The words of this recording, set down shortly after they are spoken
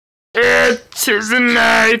It is a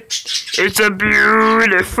night. It's a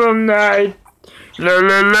beautiful night. La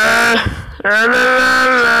la la. La la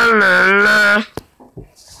la la la.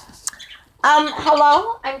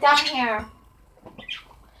 Hello? I'm down here.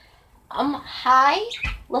 Hi?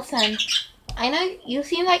 Listen, I know you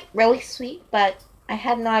seem like really sweet, but I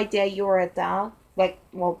had no idea you were a dog. Like,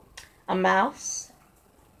 well, a mouse.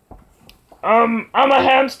 I'm a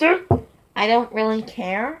hamster. I don't really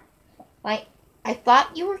care. Like, I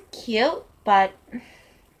thought you were cute, but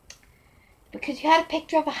because you had a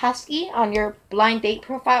picture of a husky on your blind date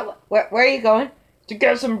profile, where are you going? To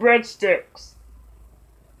get some breadsticks.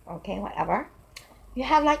 Okay, whatever. You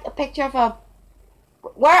have like a picture of a...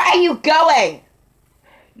 Where are you going?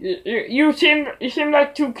 You seem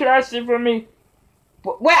like too classy for me.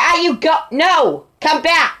 Where are you No! Come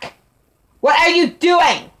back! What are you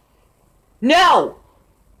doing? No!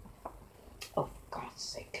 Oh, for God's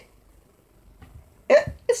sake.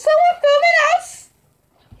 Is someone filming us?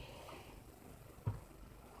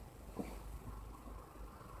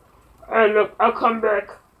 Hey, look, I'll come back.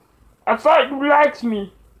 I thought you liked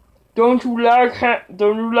me. Don't you like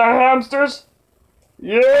hamsters?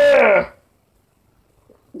 Yeah!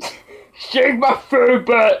 Shake my fur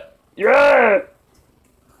butt! Yeah!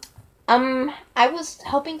 I was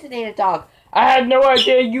hoping to date a dog. I had no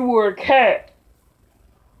idea you were a cat.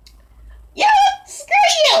 Yeah, screw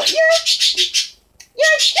you! You're a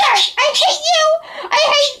jerk! I hate you! I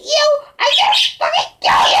hate you! I just fucking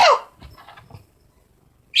kill you!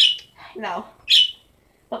 No.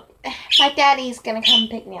 Look, my daddy's gonna come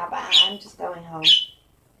pick me up. I'm just going home.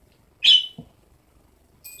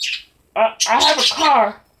 I have a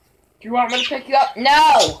car. Do you want me to pick you up?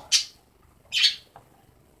 No!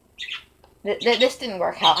 This didn't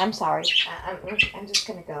work out. I'm sorry. I'm just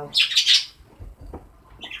gonna go.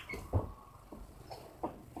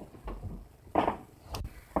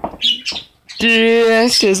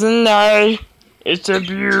 This is a night. It's a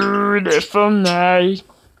beautiful night.